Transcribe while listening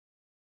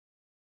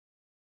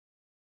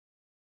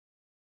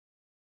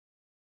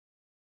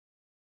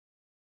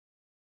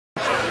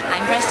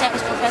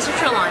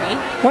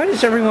Why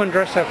does everyone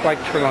dress up like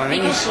Trelawney?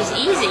 Because she's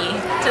easy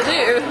to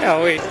do.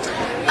 Oh, wait.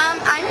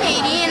 I'm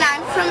Katie, and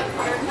I'm from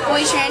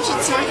Boys Ranch.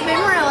 It's north of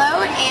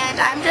Amarillo, and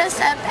I'm dressed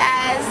up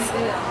as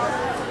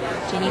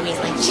Ginny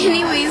Weasley.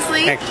 Ginny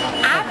Weasley.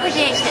 I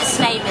predict that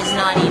Snape is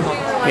not evil.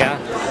 Yeah?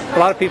 A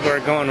lot of people are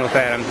going with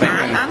that, I'm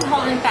thinking. I'm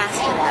holding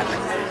fast to that.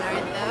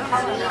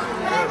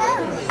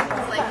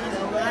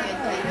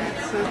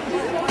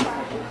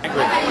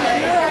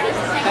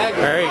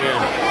 Very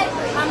good.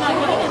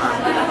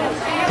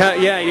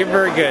 Yeah, you're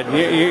very good.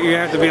 You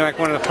have to be like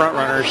one of the front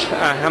runners.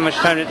 How much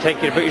time did it take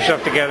you to put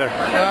yourself together?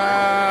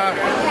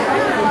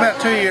 About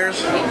 2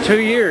 years. 2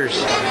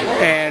 years.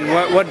 And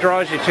what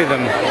draws you to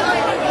them?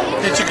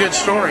 It's a good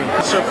story.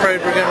 I'm so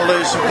afraid we're going to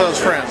lose some close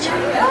friends.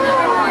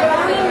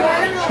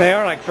 They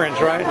are like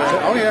friends, right?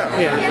 Oh yeah.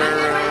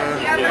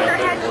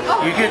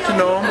 You get to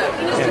know them.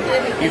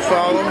 Yeah. You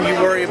follow them. You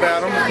worry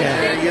about them.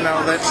 Yeah. You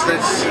know,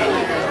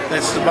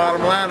 that's the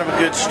bottom line of a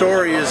good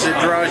story. Is it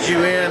draws you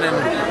in and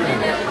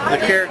the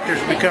characters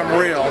become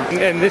real.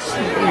 And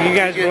you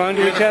guys belong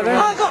to each other?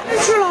 I got the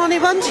Trelawney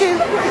one too.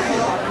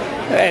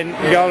 And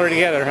y'all are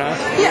together, huh?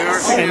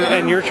 Yes.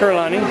 And you're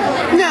Trelawney?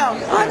 No,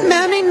 I'm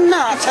Manny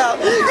Nato.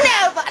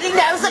 Nobody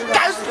knows a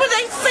ghost when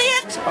they see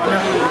it.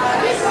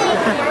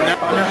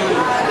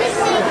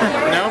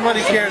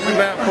 Nobody cares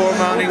about poor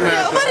Monty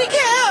Nato. Nobody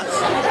cares.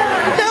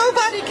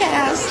 Nobody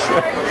cares.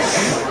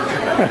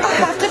 I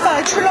have to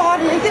find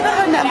Trelawney. Give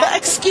her number.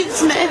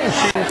 Excuse me.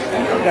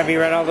 Have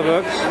you read all the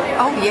books?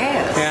 Oh,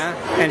 yes. Yeah?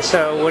 And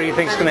so what do you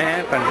think's going to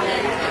happen?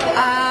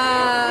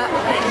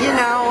 You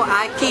know,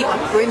 I keep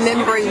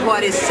remembering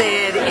what is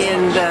said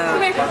in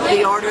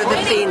the Order of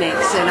the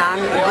Phoenix, and I'm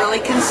really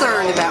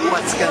concerned about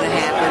what's going to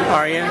happen.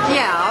 Are you?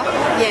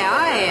 Yeah,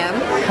 I am.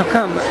 How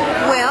come?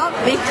 Well,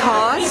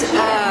 because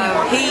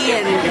he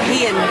and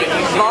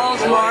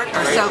Voldemort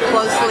are so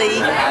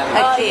closely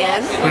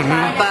akin,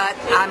 but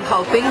I'm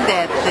hoping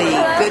that the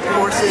good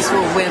forces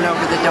will win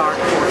over the dark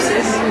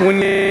forces.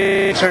 When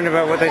you're concerned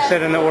about what they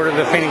said in the Order of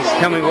the Phoenix,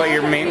 tell me what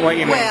you mean.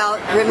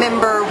 Well,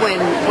 remember when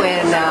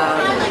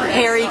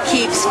Harry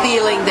keeps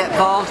feeling that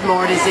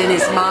Voldemort is in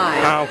his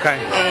mind. Oh,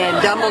 okay. And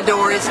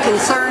Dumbledore is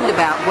concerned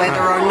about whether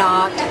or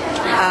not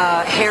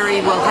Harry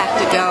will have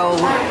to go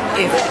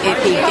if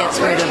he gets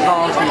rid of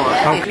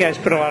Voldemort. Oh, you guys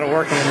put a lot of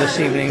work in this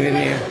evening,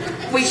 didn't you?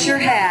 We sure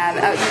have.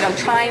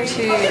 Trying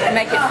to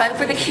make it fun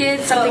for the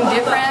kids, something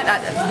different.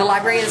 The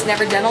library has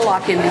never done a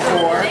lock-in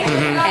before,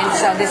 and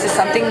so this is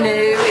something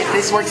new. If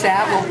this works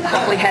out, we'll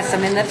hopefully have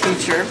some in the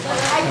future.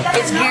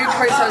 It's geared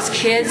towards those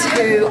kids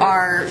who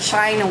are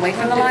shying away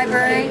from the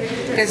library.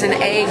 There's an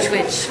age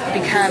which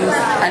becomes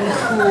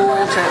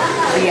uncool to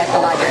be at the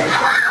library.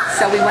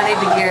 So we wanted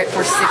to gear it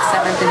for 6th,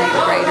 7th, and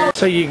 8th graders.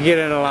 So you get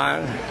it a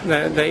lot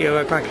that you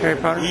look like Harry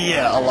Potter?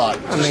 Yeah, a lot.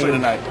 Especially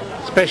tonight.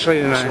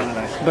 Especially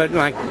tonight. But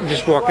like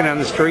just walking down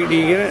the street, do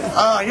you get it?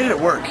 I get it at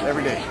work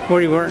every day. Where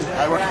do you work?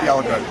 I work at the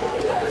Olive Garden.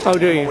 Oh,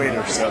 do you? I'm a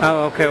waiter, so.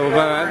 Oh, okay.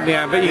 Well,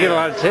 yeah, but you get a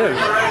lot of tips.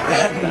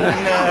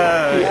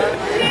 No.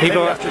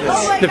 People. Maybe after this.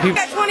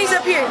 Got 20s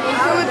up here.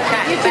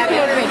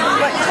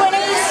 What, 20?